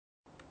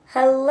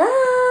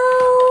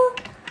Hello!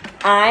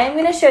 I'm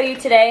going to show you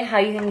today how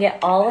you can get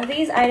all of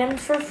these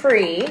items for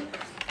free,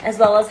 as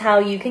well as how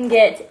you can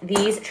get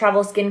these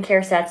travel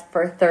skincare sets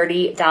for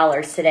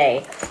 $30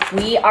 today.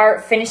 We are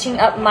finishing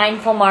up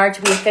Mindful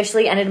March. We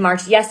officially ended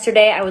March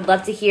yesterday. I would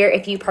love to hear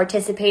if you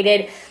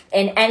participated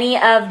in any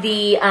of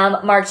the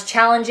March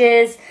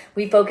challenges.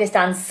 We focused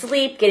on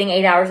sleep, getting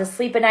 8 hours of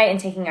sleep a night and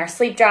taking our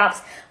sleep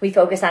drops. We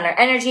focused on our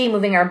energy,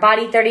 moving our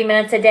body 30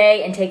 minutes a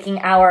day and taking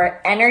our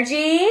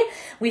energy.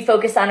 We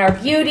focused on our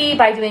beauty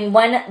by doing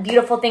one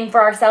beautiful thing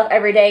for ourselves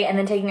every day and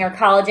then taking our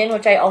collagen,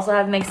 which I also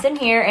have mixed in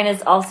here and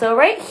is also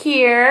right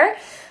here.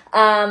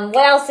 What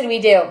else did we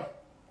do?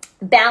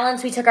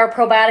 Balance. We took our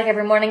probiotic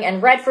every morning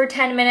and read for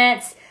 10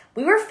 minutes.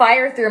 We were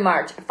fire through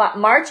March.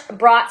 March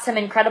brought some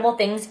incredible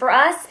things for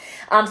us.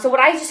 So what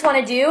I just want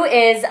to do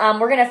is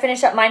we're going to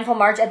finish up Mindful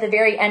March at the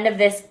very end of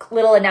this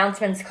little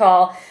announcements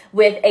call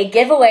with a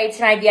giveaway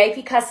to my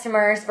VIP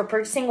customers for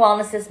purchasing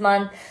wellness this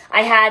month.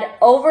 I had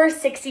over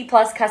 60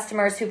 plus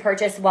customers who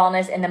purchased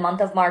wellness in the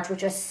month of March,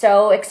 which was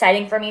so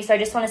exciting for me. So I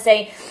just want to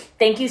say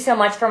thank you so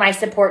much for my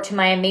support to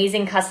my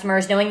amazing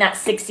customers, knowing that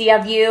 60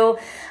 of you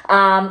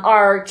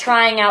are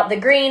trying out the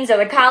greens or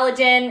the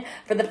collagen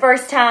for the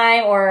first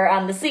time, or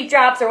the sleep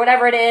drops or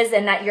whatever it is,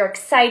 and that you're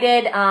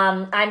excited.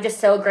 I'm just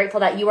so grateful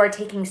that you are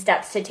taking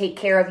steps to take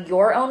care of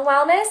your own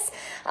wellness.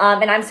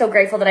 And I'm so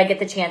grateful that I get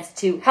the chance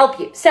to help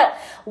you. So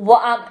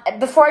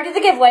before I do the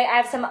giveaway,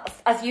 I have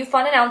a few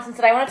fun announcements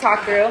that I want to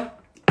talk through.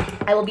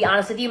 I will be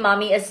honest with you,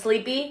 mommy is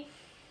sleepy.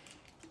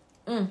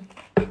 And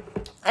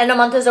a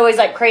month is always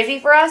like crazy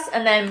for us.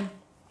 And then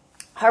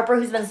Harper,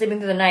 who's been sleeping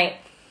through the night,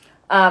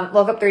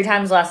 woke up 3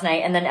 times last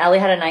night, and then Ellie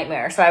had a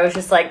nightmare. So I was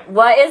just like,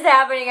 what is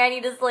happening? I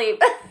need to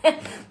sleep.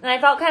 And I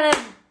felt kind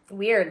of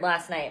weird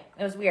last night.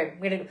 It was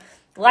weird.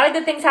 A lot of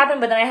good things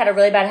happened, but then I had a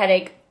really bad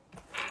headache.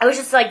 I was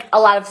just like a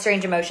lot of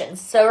strange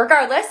emotions. So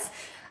regardless,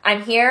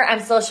 I'm here. I'm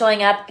still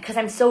showing up because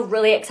I'm so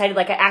really excited.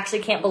 Like, I actually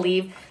can't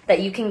believe that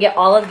you can get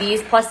all of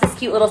these plus this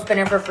cute little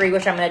spinner for free,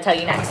 which I'm going to tell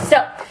you next.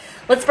 So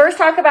let's first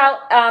talk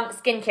about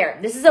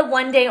skincare. This is a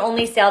one-day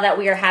only sale that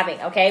we are having,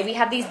 okay? We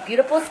have these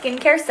beautiful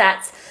skincare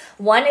sets.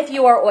 One if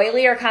you are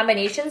oily or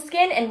combination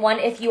skin, and one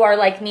if you are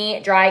like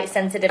me, dry,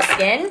 sensitive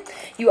skin.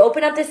 You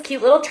open up this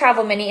cute little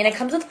travel mini, and it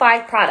comes with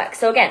 5 products.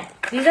 So again,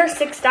 these are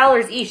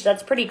 $6 each.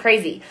 That's pretty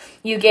crazy.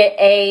 You get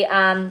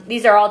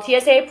these are all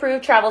TSA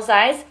approved travel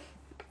size,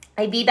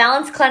 a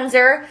B-Balance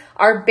cleanser,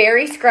 our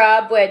berry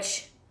scrub,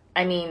 which,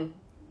 I mean,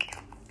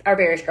 our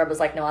berry scrub is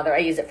like no other. I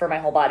use it for my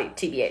whole body,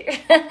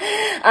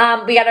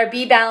 TBH. We got our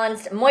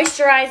B-Balanced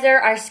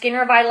moisturizer, our skin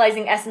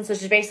revitalizing essence,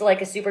 which is basically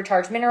like a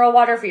supercharged mineral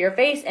water for your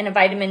face, and a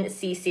vitamin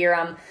C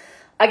serum.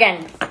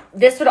 Again,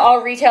 this would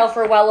all retail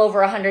for well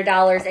over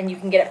 $100, and you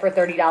can get it for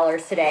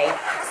 $30 today.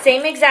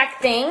 Same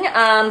exact thing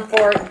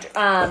for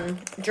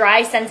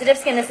dry, sensitive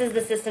skin. This is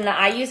the system that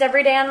I use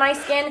every day on my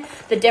skin.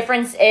 The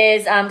difference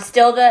is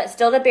still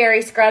the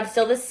berry scrub,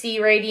 still the C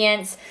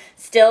Radiance,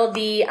 still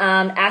the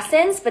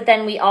essence, but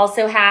then we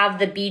also have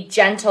the Be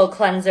Gentle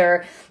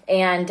cleanser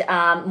and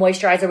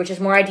moisturizer, which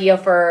is more ideal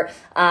for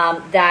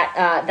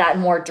that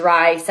more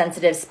dry,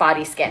 sensitive,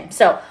 spotty skin.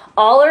 So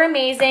all are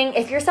amazing.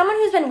 If you're someone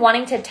who's been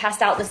wanting to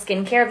test out the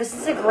skincare, this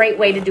is a great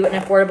way to do it in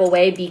an affordable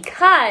way,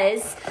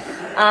 because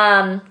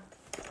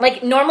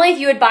like normally if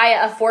you would buy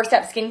a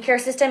 4-step skincare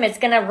system, it's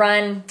going to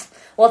run,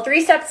 well,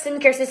 3-step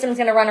skincare system is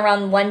going to run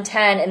around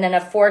 110, and then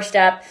a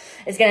 4-step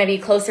is going to be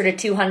closer to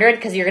 200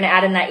 because you're going to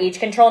add in that age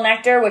control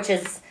nectar, which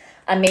is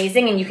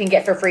amazing and you can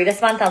get for free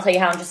this month. I'll tell you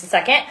how in just a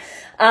second.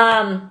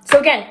 So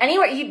again,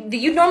 anywhere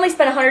you'd normally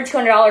spend $100,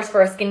 $200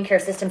 for a skincare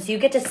system. So you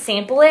get to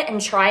sample it and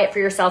try it for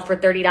yourself for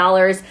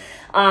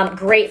 $30.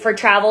 Great for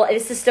travel.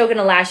 This is still going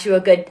to last you a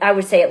good, I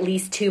would say, at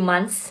least 2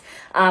 months.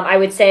 I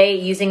would say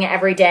using it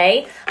every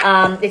day.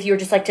 If you were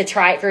just like to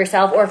try it for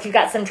yourself, or if you've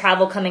got some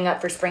travel coming up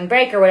for spring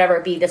break or whatever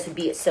it be, this would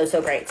be so,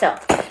 so great. So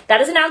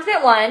that is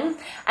announcement 1.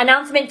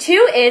 Announcement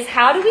 2 is,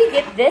 how do we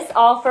get this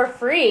all for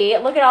free?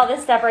 Look at all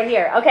this stuff right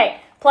here.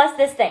 Okay. Plus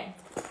this thing.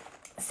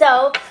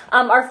 So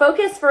our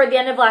focus for the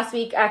end of last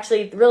week,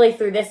 actually really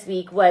through this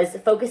week, was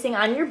focusing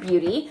on your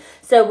beauty.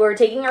 So we're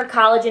taking our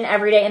collagen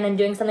every day and then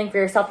doing something for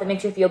yourself that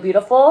makes you feel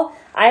beautiful.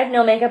 I have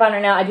no makeup on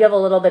right now. I do have a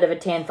little bit of a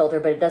tan filter,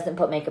 but it doesn't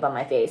put makeup on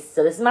my face.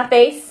 So this is my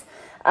face.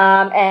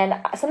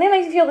 And something that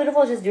makes me feel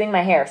beautiful is just doing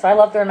my hair. So I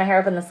love throwing my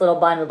hair up in this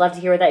little bun. Would love to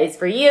hear what that is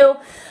for you.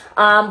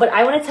 But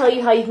I want to tell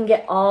you how you can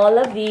get all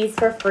of these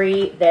for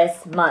free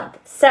this month.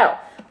 So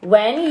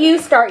when you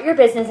start your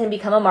business and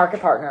become a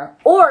market partner,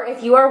 or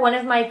if you are one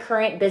of my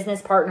current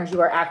business partners,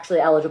 you are actually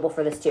eligible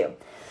for this too.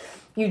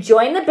 You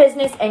join the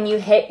business and you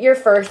hit your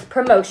first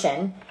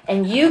promotion,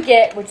 and you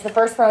get, which the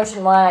first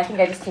promotion one, I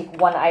think I just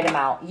take one item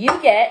out. You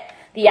get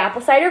the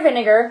apple cider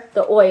vinegar,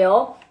 the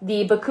oil,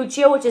 the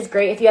Bakuchio, which is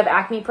great if you have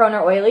acne prone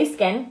or oily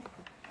skin,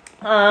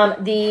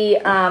 the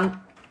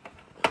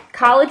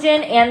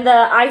collagen and the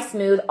eye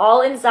smooth,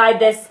 all inside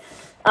this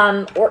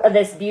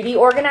this beauty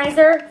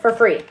organizer for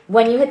free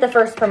when you hit the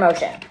first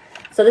promotion.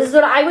 So this is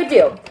what I would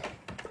do.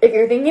 If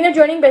you're thinking of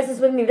joining business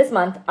with me this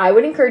month, I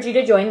would encourage you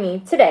to join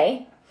me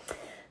today,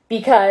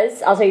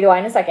 because I'll tell you why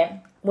in a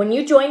second. when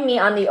you join me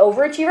on the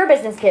Overachiever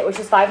Business Kit, which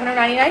is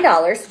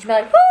 $599, which you'll be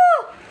like,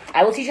 woo,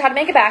 I will teach you how to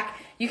make it back.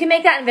 You can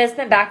make that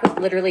investment back with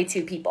literally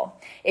 2 people.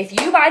 If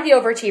you buy the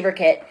Overachiever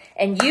Kit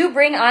and you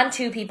bring on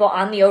 2 people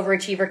on the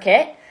Overachiever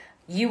Kit,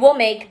 you will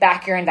make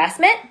back your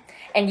investment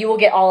and you will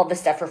get all of the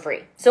stuff for free.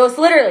 So it's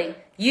literally,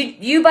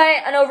 you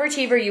buy an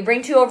overachiever, you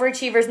bring 2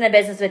 overachievers in the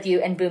business with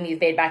you, and boom, you've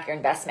paid back your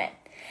investment.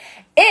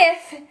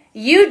 If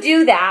you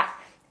do that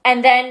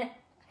and then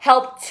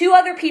help 2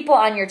 other people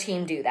on your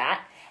team do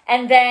that,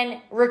 and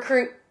then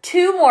recruit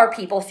 2 more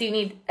people, so you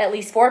need at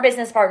least 4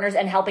 business partners,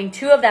 and helping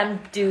 2 of them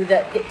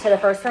get to the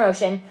first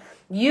promotion,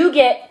 you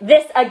get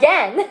this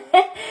again,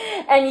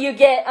 and you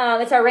get,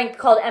 it's our rank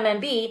called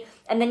MMB,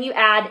 and then you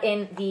add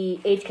in the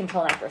age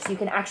control nectar. So you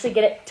can actually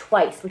get it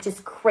twice, which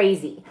is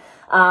crazy.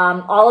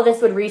 All of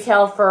this would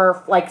retail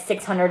for like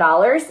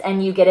 $600,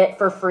 and you get it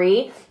for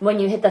free when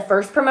you hit the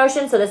first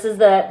promotion. So this is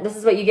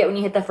what you get when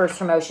you hit the first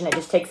promotion. It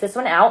just takes this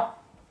one out.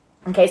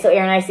 Okay, so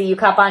Erin, I see you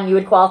cop on, you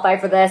would qualify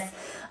for this.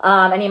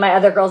 Any of my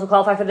other girls would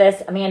qualify for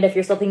this. Amanda, if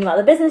you're still thinking about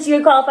the business, you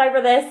would qualify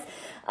for this.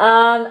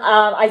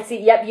 I see,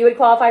 yep, you would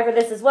qualify for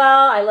this as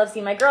well. I love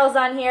seeing my girls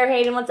on here.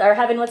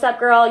 Heaven, what's up,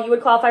 girl? You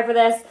would qualify for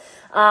this.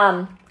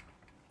 And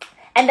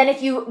then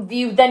if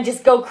you then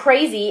just go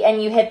crazy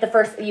and you hit the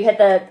 4th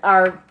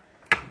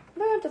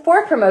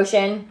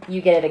promotion,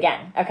 you get it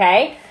again,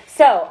 okay?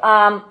 So,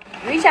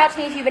 reach out to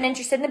me if you've been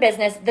interested in the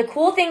business. The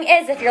cool thing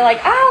is, if you're like,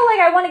 oh, like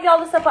I want to get all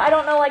this stuff, but I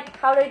don't know like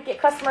how to get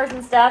customers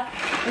and stuff,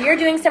 we are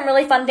doing some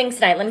really fun things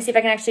tonight. Let me see if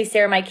I can actually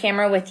share my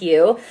camera with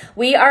you.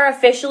 We are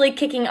officially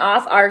kicking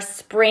off our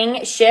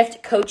spring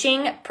shift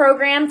coaching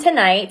program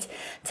tonight.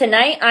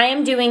 Tonight, I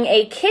am doing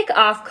a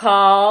kickoff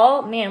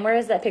call. Man, where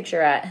is that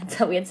picture at?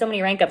 So we had so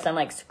many rank ups. I'm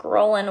like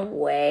scrolling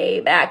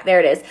way back. There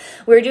it is.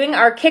 We're doing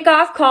our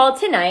kickoff call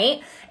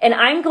tonight. And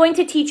I'm going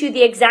to teach you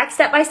the exact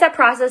step-by-step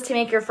process to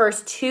make your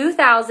first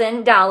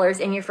 $2,000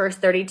 in your first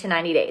 30 to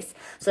 90 days.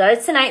 So that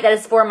is tonight. That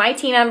is for my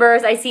team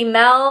members. I see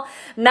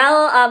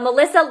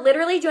Melissa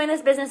literally joined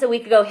this business a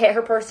week ago, hit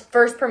her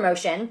first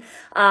promotion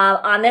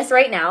on this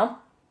right now.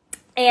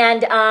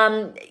 And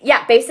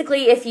yeah,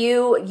 basically if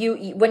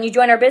when you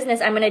join our business,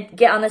 I'm going to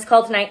get on this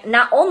call tonight.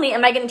 Not only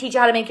am I going to teach you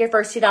how to make your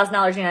first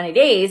 $2,000 in 90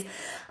 days,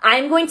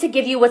 I'm going to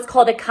give you what's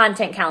called a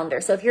content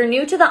calendar. So if you're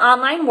new to the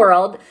online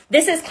world,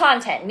 this is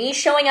content. Me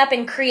showing up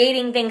and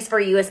creating things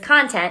for you is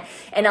content.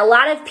 And a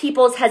lot of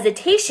people's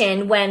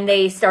hesitation when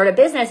they start a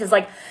business is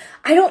like,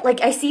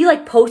 I see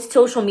like post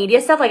social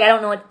media stuff. Like I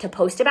don't know what to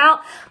post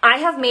about. I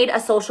have made a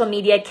social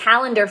media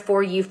calendar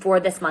for you for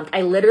this month.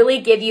 I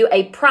literally give you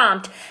a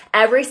prompt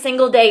every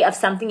single day of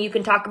something you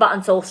can talk about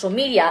on social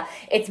media.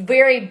 It's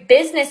very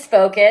business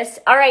focused.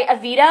 All right,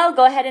 Avito,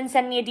 go ahead and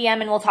send me a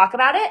DM and we'll talk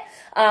about it.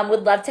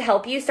 Would love to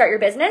help you start your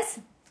business.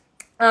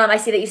 I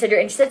see that you said you're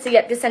interested. So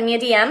yep, just send me a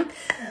DM.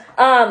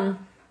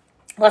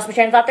 Lost my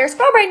train of thought there.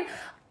 Scroll brain.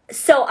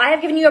 So I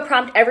have given you a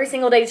prompt every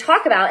single day to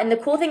talk about. And the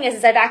cool thing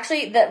is I've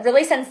actually,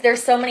 really since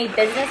there's so many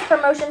business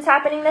promotions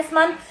happening this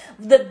month,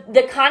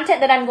 the content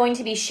that I'm going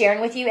to be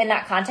sharing with you in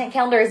that content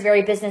calendar is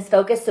very business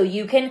focused. So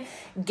you can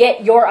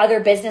get your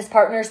other business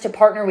partners to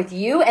partner with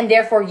you, and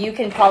therefore you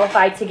can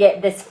qualify to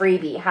get this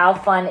freebie. How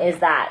fun is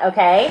that?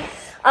 Okay.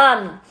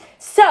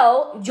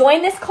 So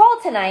join this call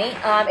tonight.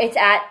 It's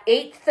at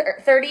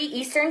 8:30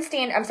 Eastern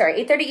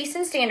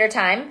Standard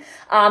Time.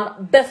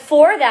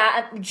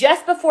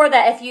 Just before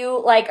that, if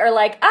you are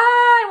like,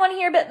 I want to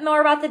hear a bit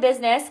more about the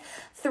business,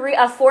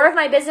 4 of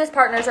my business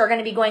partners are going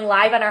to be going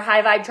live on our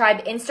High Vibe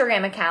Tribe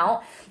Instagram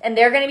account, and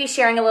they're going to be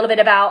sharing a little bit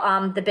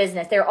about the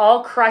business. They're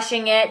all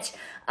crushing it.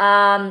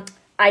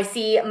 I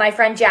see my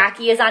friend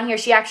Jackie is on here.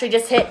 She actually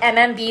just hit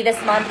MMB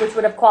this month, which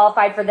would have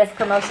qualified for this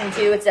promotion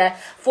too. It's a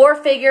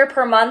 4-figure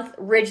per month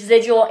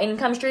residual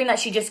income stream that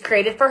she just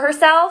created for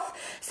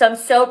herself. So I'm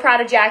so proud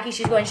of Jackie.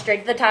 She's going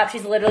straight to the top.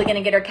 She's literally going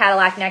to get her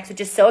Cadillac next,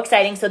 which is so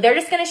exciting. So they're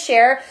just going to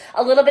share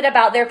a little bit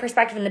about their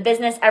perspective in the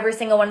business. Every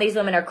single one of these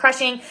women are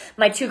crushing.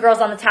 My 2 girls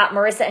on the top,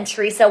 Marissa and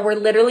Teresa, were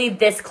literally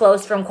this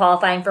close from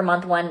qualifying for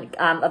month 1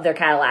 of their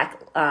Cadillac.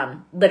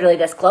 Literally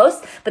this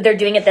close, but they're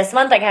doing it this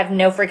month. Like I have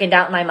no freaking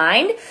doubt in my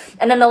mind.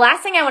 And then the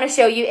last thing I want to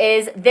show you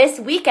is this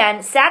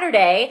weekend,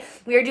 Saturday,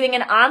 we are doing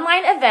an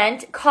online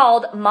event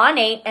called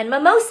Monate and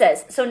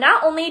Mimosas. So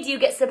not only do you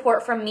get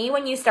support from me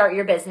when you start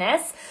your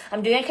business,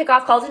 I'm doing a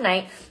kickoff call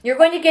tonight. You're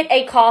going to get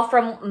a call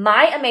from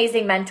my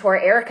amazing mentor,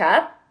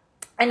 Erica.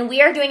 And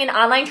we are doing an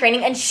online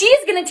training, and she's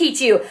going to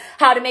teach you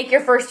how to make your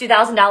first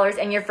 $2,000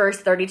 in your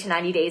first 30 to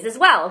 90 days as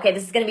well. Okay,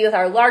 this is going to be with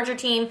our larger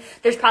team.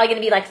 There's probably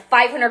going to be like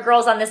 500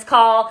 girls on this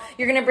call.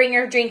 You're going to bring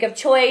your drink of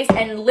choice,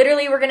 and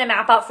literally we're going to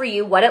map out for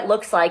you what it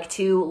looks like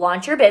to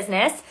launch your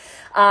business.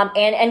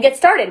 and get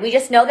started. We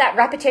just know that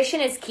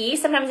repetition is key.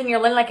 Sometimes when you're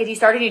learning, like if you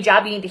start a new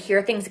job, you need to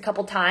hear things a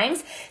couple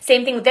times.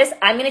 Same thing with this.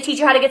 I'm going to teach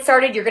you how to get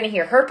started. You're going to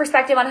hear her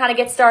perspective on how to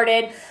get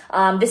started.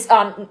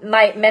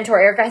 My mentor,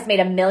 Erica, has made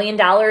 $1 million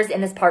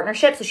in this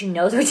partnership, so she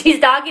knows what she's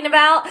talking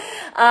about.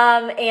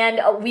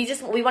 And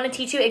we want to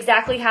teach you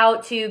exactly how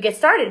to get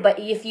started. But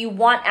if you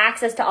want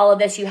access to all of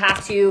this, you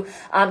have to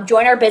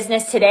join our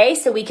business today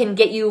so we can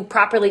get you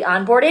properly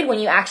onboarded. When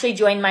you actually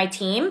join my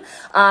team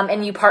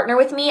and you partner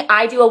with me,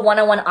 I do a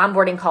one-on-one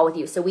onboarding call with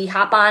you. So we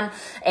hop on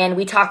and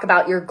we talk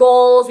about your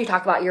goals. We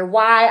talk about your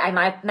why. I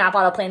map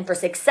out a plan for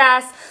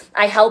success.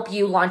 I help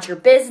you launch your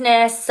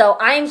business. So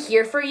I'm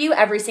here for you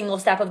every single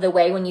step of the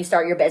way when you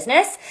start your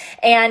business.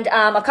 And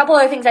a couple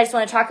other things I just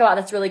want to talk about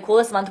that's really cool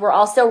this month. We're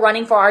also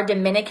running for our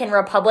Dominican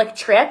Republic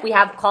trip. We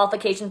have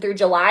qualification through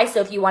July.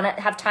 So if you want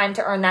to have time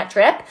to earn that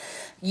trip,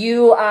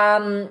 you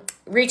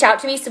reach out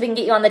to me so we can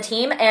get you on the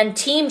team. And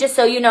team, just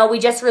so you know, we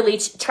just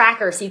released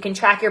trackers so you can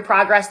track your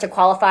progress to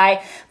qualify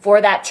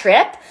for that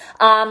trip.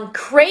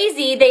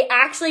 Crazy, they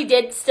actually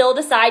did still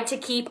decide to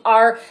keep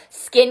our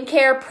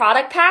skincare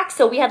product packs.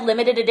 So we had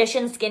limited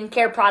edition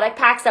skincare product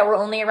packs that were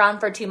only around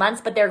for 2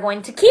 months, but they're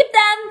going to keep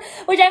them,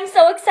 which I'm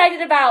so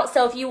excited about.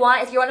 So if you're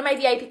one of my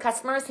VIP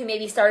customers who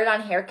maybe started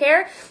on hair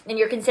care and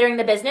you're considering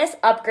the business,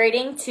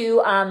 upgrading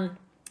to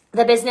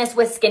the business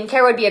with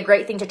skincare would be a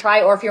great thing to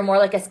try. Or if you're more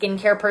like a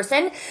skincare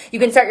person, you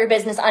can start your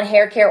business on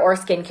hair care or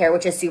skincare,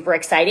 which is super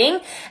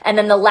exciting. And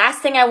then the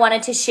last thing I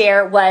wanted to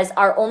share was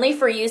our only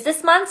for yous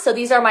this month. So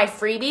these are my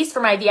freebies for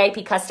my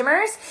VIP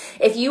customers.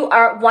 If you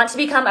want to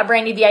become a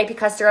brand new VIP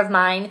customer of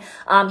mine,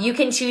 you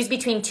can choose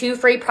between 2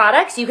 free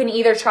products. You can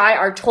either try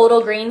our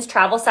Total Greens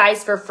travel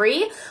size for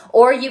free,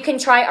 or you can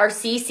try our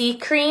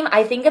CC cream.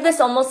 I think of this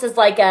almost as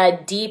like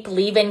a deep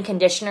leave-in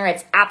conditioner.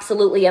 It's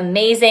absolutely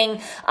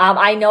amazing.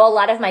 I know a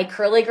lot of my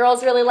curly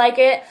girls really like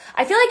it.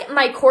 I feel like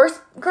my coarse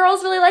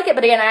girls really like it,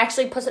 but again, I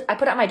put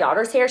it on my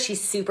daughter's hair. She's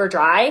super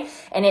dry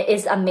and it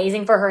is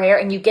amazing for her hair,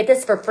 and you get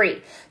this for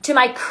free. To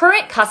my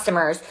current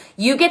customers,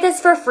 you get this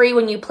for free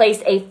when you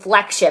place a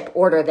FlexShip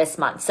order this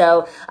month.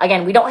 So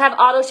again, we don't have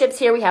auto ships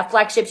here. We have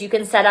FlexShips. You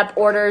can set up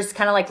orders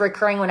kind of like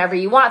recurring whenever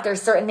you want.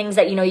 There's certain things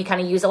that you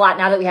kind of use a lot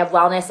now that we have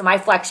wellness. So my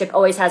FlexShip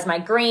always has my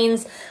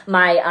greens,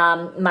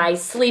 my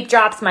sleep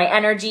drops, my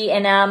energy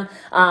in them,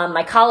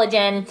 my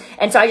collagen.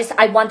 And so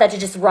I want that to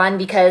just run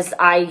because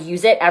I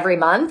use it every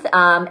month.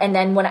 And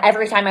then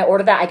every time I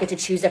order that, I get to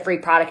choose a free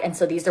product. And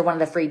so these are one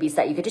of the freebies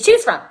that you get to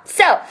choose from.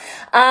 So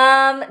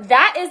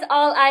that is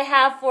all I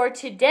have for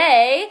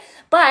today.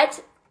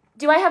 But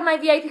do I have my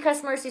VIP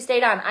customers who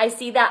stayed on? I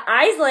see that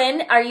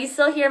Aislinn, are you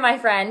still here, my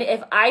friend?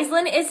 If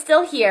Aislinn is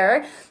still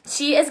here,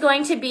 she is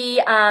going to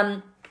be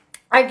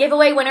our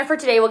giveaway winner for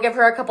today. We'll give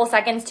her a couple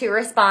seconds to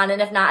respond,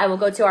 and if not, I will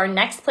go to our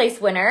next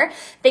place winner.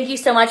 Thank you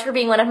so much for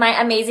being one of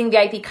my amazing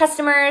VIP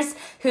customers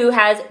who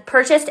has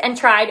purchased and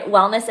tried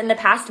wellness in the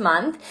past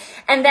month.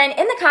 And then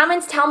in the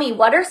comments, tell me,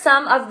 what are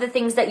some of the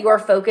things that you are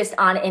focused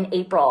on in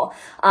April?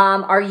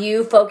 Are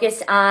you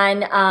focused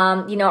on,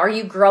 are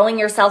you growing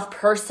yourself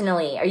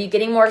personally? Are you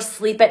getting more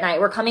sleep at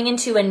night? We're coming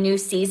into a new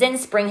season.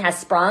 Spring has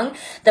sprung.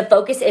 The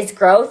focus is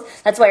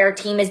growth. That's why our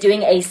team is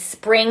doing a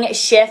spring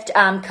shift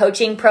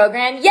coaching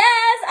program. Yes,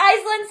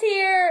 Aislinn's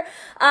here.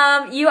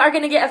 You are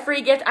going to get a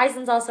free gift.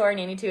 Aislinn's also our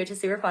nanny too, which is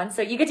super fun.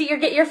 So you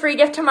get your free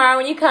gift tomorrow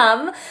when you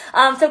come.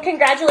 So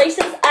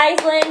congratulations,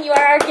 Aislinn. You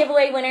are our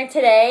giveaway winner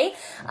today.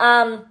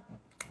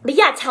 But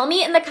yeah, tell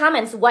me in the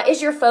comments, what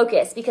is your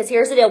focus? Because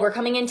here's the deal. We're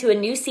coming into a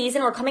new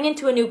season. We're coming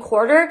into a new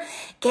quarter.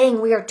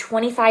 Gang, we are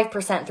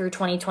 25% through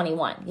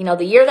 2021.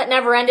 The year that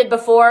never ended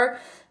before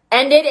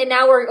ended, and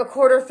now we're a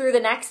quarter through the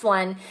next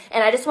one.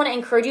 And I just want to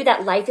encourage you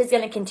that life is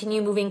going to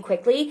continue moving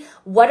quickly.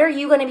 What are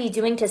you going to be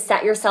doing to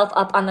set yourself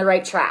up on the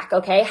right track?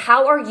 Okay.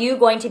 How are you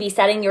going to be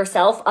setting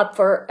yourself up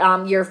for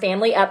your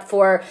family up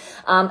for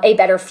a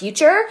better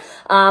future?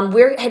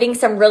 We're hitting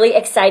some really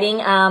exciting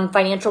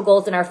financial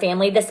goals in our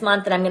family this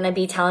month that I'm going to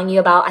be telling you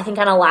about, I think,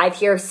 on a live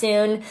here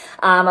soon.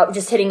 I'm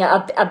just hitting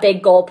a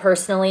big goal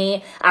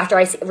personally after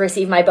I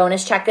receive my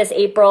bonus check this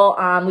April.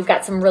 We've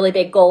got some really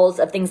big goals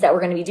of things that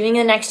we're going to be doing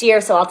in the next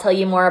year. So I'll tell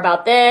you more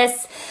about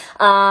this.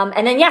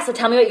 And then, so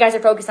tell me what you guys are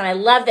focused on. I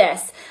love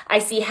this. I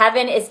see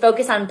Heaven is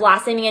focused on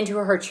blossoming into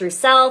her true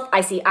self.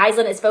 I see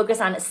Aislinn is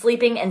focused on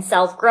sleeping and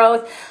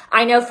self-growth.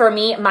 I know for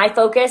me, my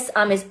focus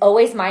is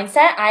always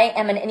mindset. I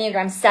am an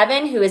Enneagram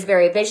 7 who is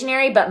very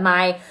visionary, but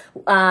my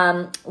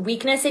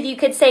weakness, if you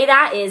could say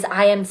that, is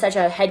I am such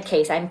a head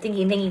case. I'm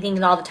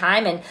thinking all the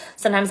time, and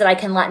sometimes that I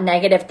can let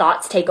negative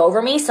thoughts take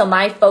over me. So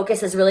my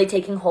focus is really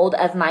taking hold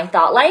of my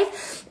thought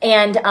life,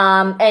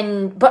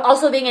 but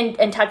also being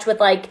in touch with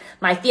like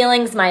my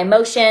feelings, my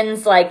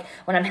emotions, like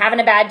when I'm having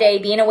a bad day,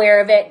 being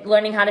aware of it,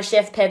 learning how to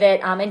shift,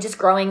 pivot, and just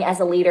growing as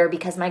a leader,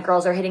 because my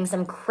girls are hitting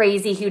some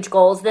crazy huge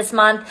goals this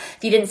month.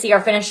 If you didn't see,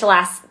 our finish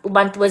last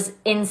month was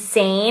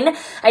insane.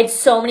 I had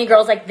so many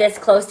girls like this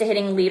close to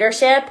hitting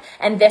leadership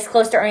and this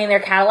close to earning their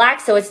Cadillac.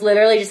 So it's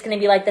literally just going to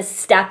be like the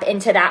step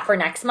into that for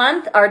next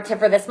month,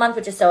 for this month,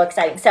 which is so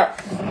exciting. So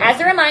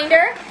as a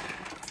reminder,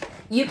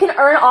 You can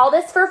earn all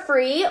this for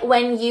free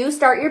when you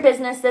start your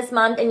business this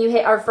month and you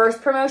hit our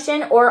first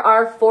promotion or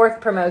our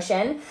fourth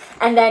promotion.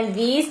 And then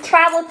these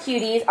travel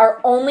cuties are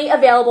only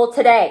available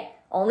today.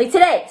 Only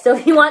today. So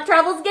if you want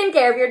travel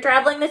skincare, if you're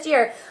traveling this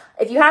year,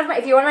 if you're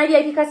one of my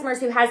VIP customers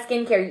who has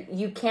skincare,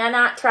 you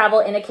cannot travel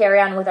in a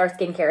carry-on with our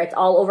skincare. It's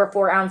all over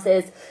 4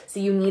 ounces, so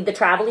you need the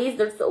Travelies.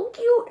 They're so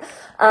cute.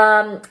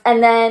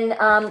 And then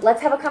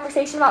let's have a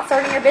conversation about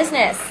starting your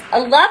business. I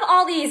love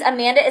all these.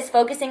 Amanda is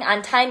focusing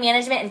on time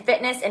management and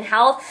fitness and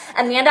health.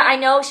 Amanda, I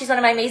know she's one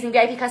of my amazing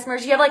VIP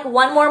customers. You have like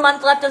 1 more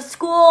month left of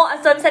school,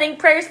 so I'm sending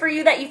prayers for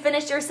you that you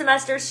finish your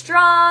semester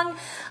strong.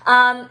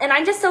 And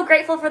I'm just so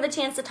grateful for the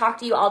chance to talk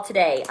to you all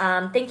today.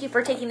 Thank you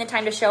for taking the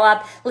time to show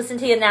up, listen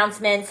to the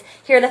announcements,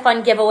 hear the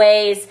fun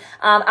giveaways.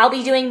 I'll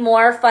be doing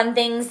more fun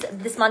things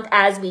this month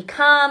as we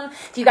come.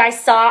 If you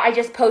guys saw, I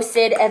just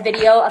posted a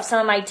video of some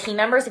of my team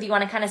members if you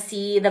want to kind of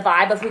see the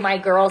vibe of who my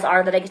girls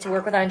are that I get to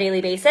work with on a daily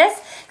basis.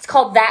 It's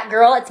called That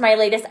Girl. It's my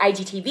latest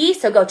IGTV,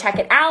 so go check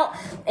it out.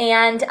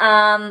 And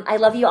I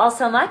love you all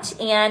so much,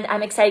 and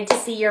I'm excited to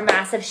see your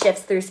massive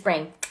shifts through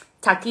spring.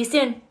 Talk to you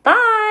soon.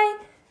 Bye.